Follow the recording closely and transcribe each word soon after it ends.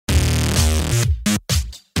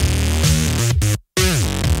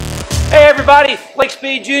everybody? Blake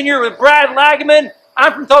Speed Jr. with Brad Lagaman.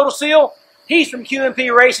 I'm from Total Seal. He's from Q&P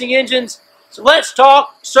Racing Engines. So let's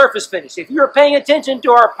talk surface finish. If you were paying attention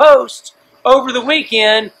to our posts over the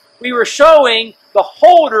weekend, we were showing the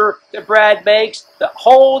holder that Brad makes that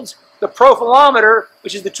holds the profilometer,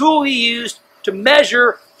 which is the tool he used to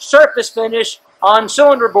measure surface finish on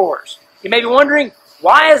cylinder bores. You may be wondering,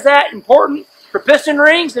 why is that important for piston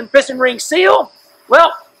rings and piston ring seal?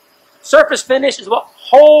 Well, surface finish is what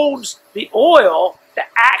holds the oil that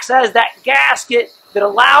acts as that gasket that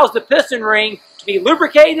allows the piston ring to be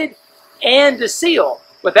lubricated and to seal.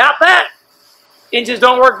 Without that, engines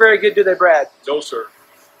don't work very good, do they, Brad? No, sir.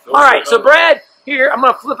 No, all right, so Brad, here, I'm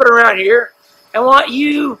going to flip it around here. I want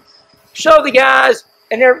you show the guys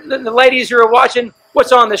and the ladies who are watching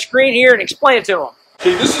what's on the screen here and explain it to them.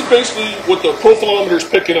 Okay, this is basically what the profilometer is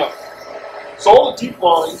picking up. So all the deep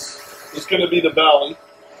lines is going to be the valley.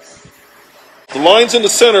 The lines in the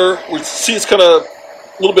center, we see it's kind of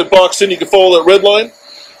a little bit boxed in. You can follow that red line.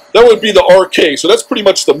 That would be the RK. So that's pretty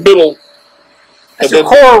much the middle. That's the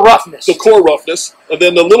core roughness. The core roughness. And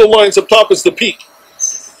then the little lines up top is the peak.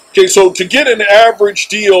 Okay, so to get an average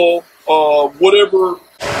deal, whatever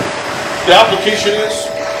the application is,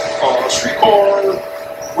 street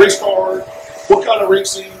car, race car, what kind of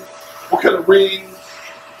racing, what kind of ring,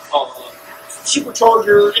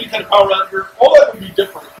 supercharger, any kind of power adder, all that would be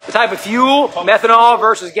different. The type of fuel, methanol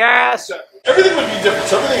versus gas. Exactly. Everything would be different,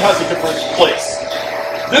 so everything has a different place.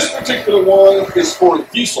 This particular one is for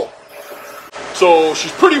diesel. So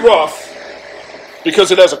she's pretty rough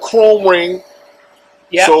because it has a chrome ring.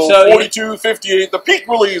 Yep, so 42, 58, the peak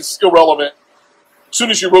really is irrelevant. As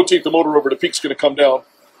soon as you rotate the motor over, the peak's going to come down.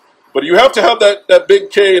 But you have to have that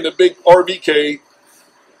big K and the big RVK.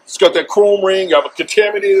 It's got that chrome ring, you have a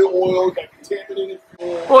contaminated oil, you got contaminated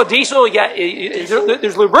fuel. Well, diesel, you got,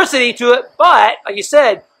 there's lubricity to it, but, like you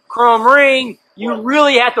said, chrome ring, you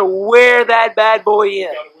really have to wear that bad boy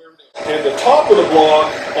in. And the top of the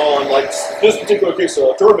block on, like, this particular case,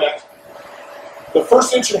 Duramax, the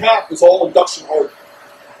first inch and a half is all induction hardened.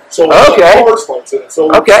 So it's like power spikes in it.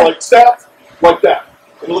 So it's like stacked like that.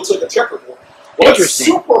 And it looks like a checkerboard. Well, it's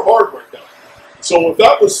super hard right now. So if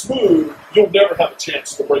that was smooth, you'll never have a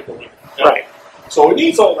chance to break the ring. Right. So it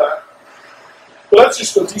needs all that. But that's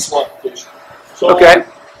just a diesel application. So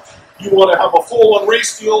you want to have a full-on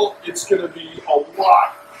race deal, it's going to be a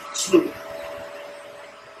lot smoother.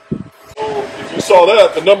 So if you saw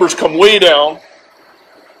that, the numbers come way down.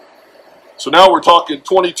 So now we're talking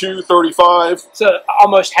 22, 35. So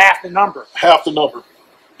almost half the number. Half the number.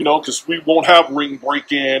 You know, because we won't have ring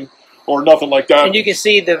break-in or nothing like that. And you can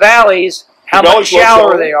see the valleys, how much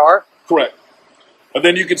shallower they are. Correct. And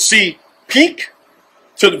then you can see peak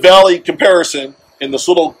to the valley comparison in this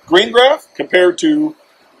little green graph compared to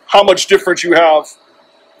how much difference you have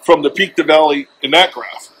from the peak to valley in that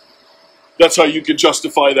graph. That's how you can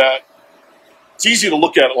justify that. It's easy to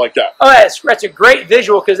look at it like that. Oh, that's a great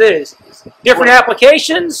visual because it is different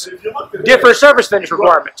applications, different surface finish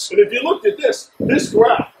requirements. And if you looked at this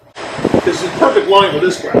graph is in perfect line with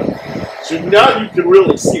this graph. So now you can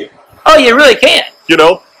really see it. Oh, you really can. You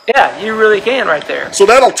know? Yeah, you really can right there. So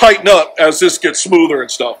that'll tighten up as this gets smoother and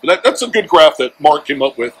stuff. That's a good graph that Mark came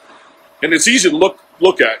up with. And it's easy to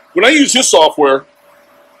look at. When I use his software,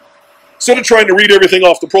 instead of trying to read everything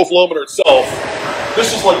off the profilometer itself,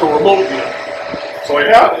 this is like a remote view. So I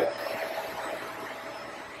have it.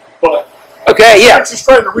 But I'm just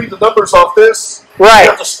trying to read the numbers off this. Right. You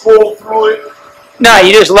have to scroll through it. No,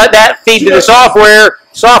 you just let that feed to the software.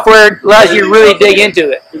 Software allows you to really dig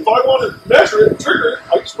into it. If I want to measure it and trigger it,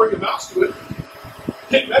 I just bring the mouse to it,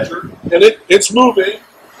 hit measure, and it's moving.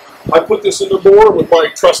 I put this in the bore with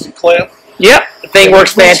my trusty clamp. Yep, the thing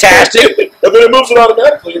works fantastic. And then it moves it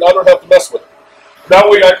automatically, and I don't have to mess with it. That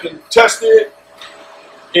way I can test it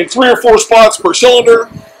in 3 or 4 spots per cylinder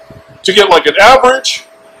to get like an average.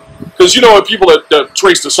 Because you know, people that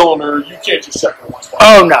trace the cylinder, you can't just check it in one spot.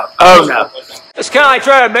 Oh no, oh no. It's kind of like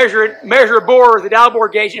trying to measure a bore with a dial bore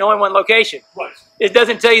gauge in only one location. Right. It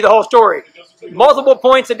doesn't tell you the whole story. Multiple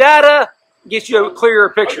points of data gets you a clearer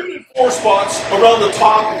picture. I do it in 4 spots around the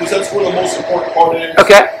top because that's where the most important part is.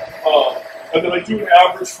 Okay. And then I do an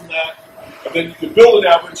average from that. And then you can build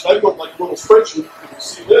an average. I built like a little spreadsheet. You can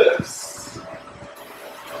see this.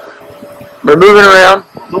 We're moving around.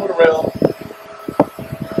 Moving around.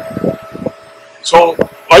 So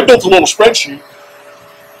I built a little spreadsheet.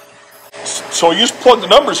 So you just plug the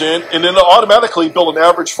numbers in, and then it'll automatically build an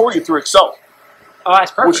average for you through Excel. Oh,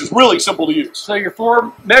 that's perfect. Which is really simple to use. So your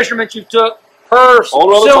 4 measurements you took per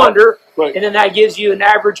cylinder, and then that gives you an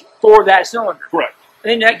average for that cylinder. Correct.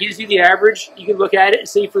 And then that gives you the average. You can look at it and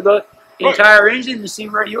see for the the entire engine and see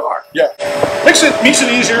where you are. Yeah. Makes it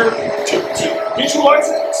easier to visualize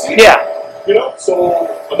it, see? Yeah. You know, so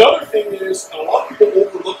another thing is, and a lot of people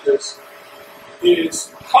overlook this, is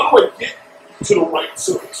how do I get to the right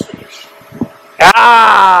surface finish?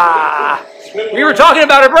 Ah! We were talking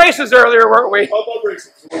about abrasives earlier, weren't we? About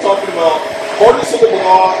abrasives. We're talking about hardness of the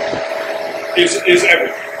block is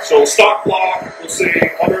everything. So stock block, let's say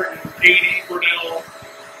 180 Burnell,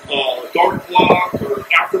 dark block or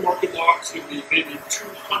aftermarket blocks would be maybe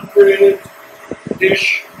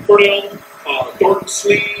 200-ish Burnell. Dark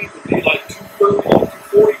sleeve would be like 230,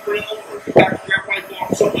 240 Burnell, or compact graphite block,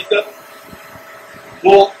 something like that.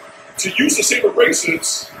 Well, to use the same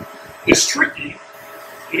abrasives is tricky.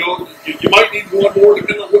 You know, you might need one more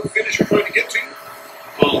depending on what finish you're trying to get to.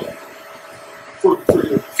 For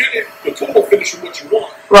your finish, the total finish of what you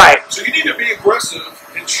want. Right. So you need to be aggressive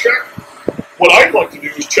and check. What I'd like to do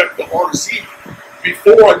is check the RZ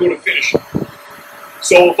before I go to finishing.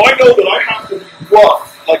 So if I know that I have to be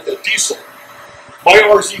rough like the diesel, my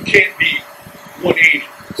RZ can't be 180.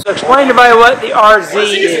 So explain to me what the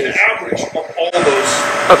RZ is an average of all those.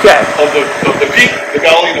 Okay. Of the peak, the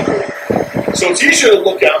valley, and the bore. So it's easier to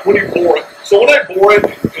look at when you bore it. So when I bore it,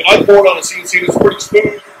 and I bore it on a CNC that's pretty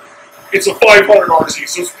smooth, it's a 500 RZ,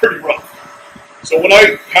 so it's pretty rough. So when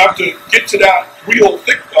I have to get to that real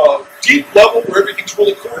thick, deep level where everything's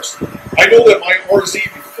really coarse, I know that my RZ,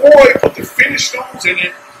 before I put the finished stones in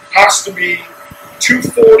it, has to be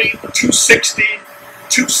 240, 260,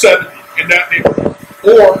 270 in that neighborhood.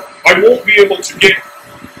 Or I won't be able to get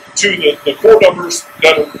to the core numbers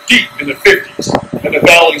that are deep in the 50s and the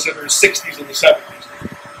valleys that are in the 60s and the 70s.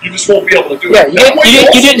 You just won't be able to do it. Yeah,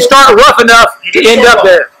 you didn't start rough enough to end up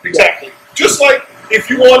there. Exactly. Yeah. Just like if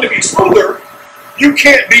you want to be smoother, you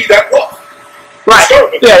can't be that rough. Right. So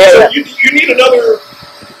you need another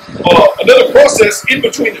process in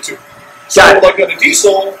between the two. So like on a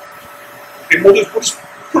diesel, and we'll just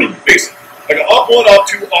pretty basic. Like an op 1, op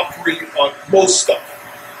 2, op 3 on most stuff.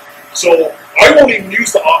 So I won't even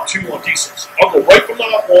use the op 2 on diesels. I'll go right from the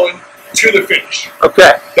op 1 to the finish.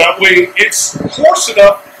 Okay. That way it's coarse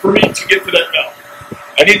enough for me to get to that valve.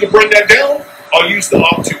 I need to bring that down, I'll use the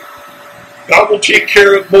op 2. That will take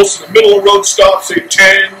care of most of the middle of the road stuff, say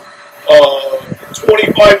 10,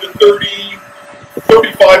 25 to 30,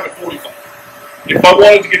 35 to 45. If I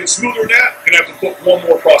wanted to get it smoother than that, I'm going to have to put one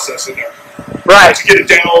more process in there. Right. To get it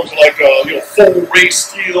down to like a full race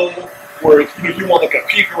steel, where you want like a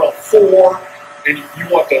peak around 4, and you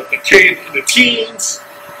want the K in the teens,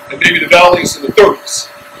 and maybe the valleys in the 30s.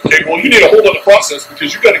 Okay, well you need a whole other process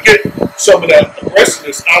because you got to get some of that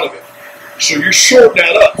aggressiveness out of it. So you shorten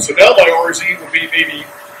that up. So now my RZ would be maybe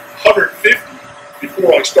 150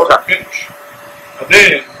 before I start to finish. And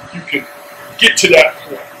then you can get to that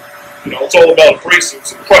point. You know, it's all about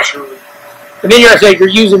abrasives and pressure. And then you're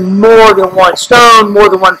using more than one stone, more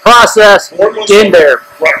than one process in there.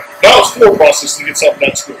 Right. Now it's 4 processes to get something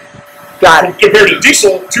that's good. Got it. Compared to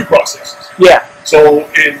diesel, 2 processes. Yeah. So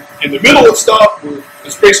in the middle of stuff,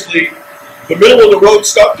 it's basically the middle of the road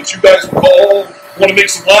stuff that you guys would all want to make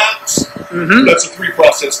some laps. Mm-hmm. That's a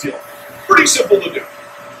 3-process deal. Pretty simple to do.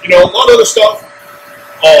 You know, a lot of other stuff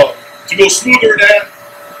to go smoother than that.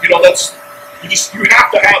 You know, you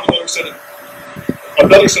have to have another set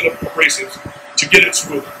of abrasives to get it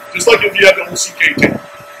smooth. Just like if you have the old CK10.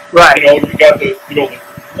 Right. You know, you got the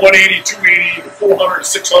 180, 280, the 400, the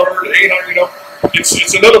 600, the 800. You know,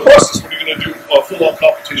 it's another process when you're going to do a full-on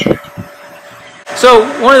competition. So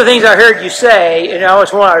one of the things I heard you say, and I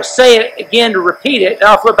always want to say it again to repeat it, and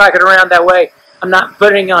I'll flip back it around that way. I'm not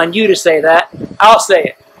putting it on you to say that. I'll say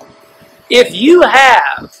it. If you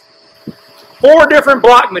have 4 different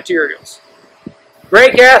block materials,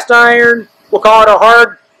 gray cast iron, we'll call it a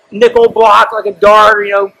hard nickel block, like a dart,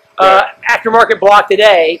 aftermarket block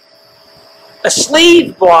today, a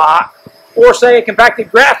sleeve block, or say a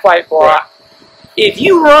compacted graphite block, if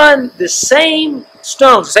you run the same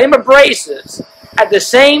stones, the same abrasives, at the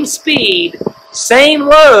same speed, same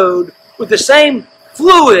load, with the same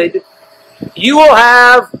fluid, you will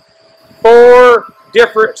have 4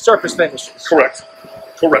 different surface finishes. Correct.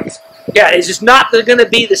 Yeah, it's just not going to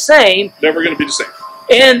be the same. Never going to be the same.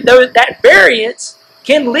 And that variance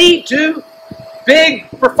can lead to big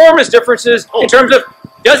performance differences in terms of,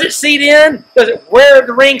 does it seat in? Does it wear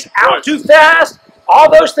the rings out too fast? All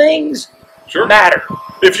those things matter.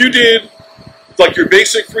 If you did like your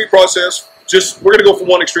basic 3-process, we're going to go from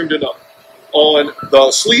one extreme to another. On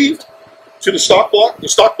the sleeve to the stock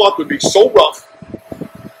block would be so rough.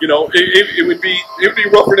 You know, it would be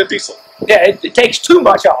rougher than diesel. Yeah, it takes too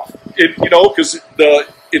much off. Because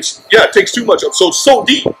it takes too much off. So it's so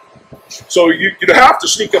deep So you have to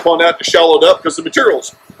sneak up on that to shallow it up because the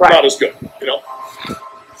material's not as good, you know.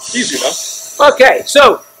 Easy enough. Okay,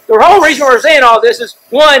 so the whole reason we're saying all this is,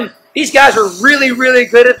 one, these guys are really, really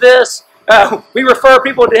good at this. We refer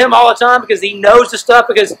people to him all the time because he knows the stuff.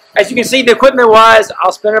 Because as you can see, the equipment-wise,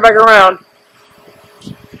 I'll spin it back around.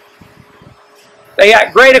 They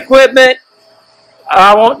got great equipment.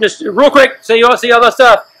 I won't just real quick so you all see all that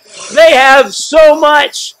stuff. They have so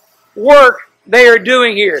much work they are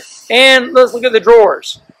doing here. And let's look at the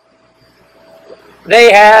drawers.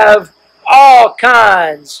 They have all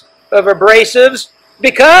kinds of abrasives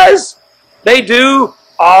because they do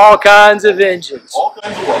all kinds of engines. All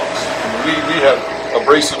kinds of rocks. We have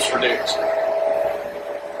abrasives for days.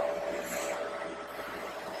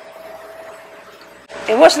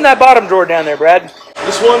 And what's in that bottom drawer down there, Brad?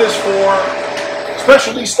 This one is for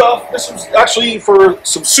specialty stuff. This is actually for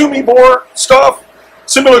some sumi bore stuff,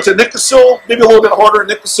 similar to Nictosil, maybe a little bit harder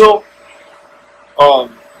than Nictosil.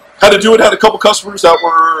 Had to do it, had a couple customers that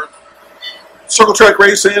were circle track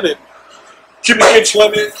racing and cubic inch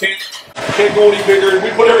limit, can't go any bigger.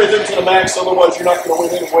 We put everything to the max, otherwise you're not going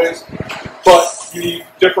to win anyways. But you need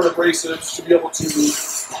different abrasives to be able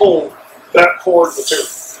to hone that core material.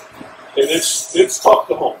 And it's tough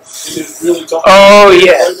to hone. It is really tough. Oh,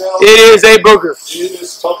 yeah. Right now, it is a booger. It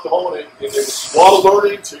is tough to hone, and it's a lot of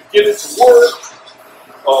learning to get it to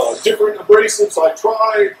work. Different abrasives I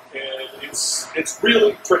tried, and it's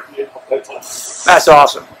really tricky at times. That's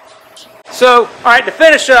awesome. So, all right, to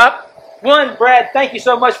finish up, one, Brad, thank you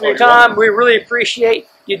so much for your time. We really appreciate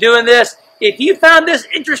you doing this. If you found this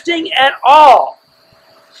interesting at all,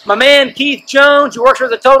 my man Keith Jones, who works for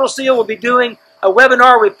the Total Seal, will be doing a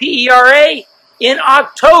webinar with PERA in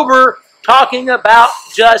October talking about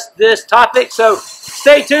just this topic. So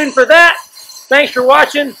stay tuned for that. Thanks for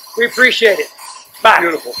watching. We appreciate it. Bye.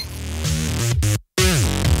 Beautiful.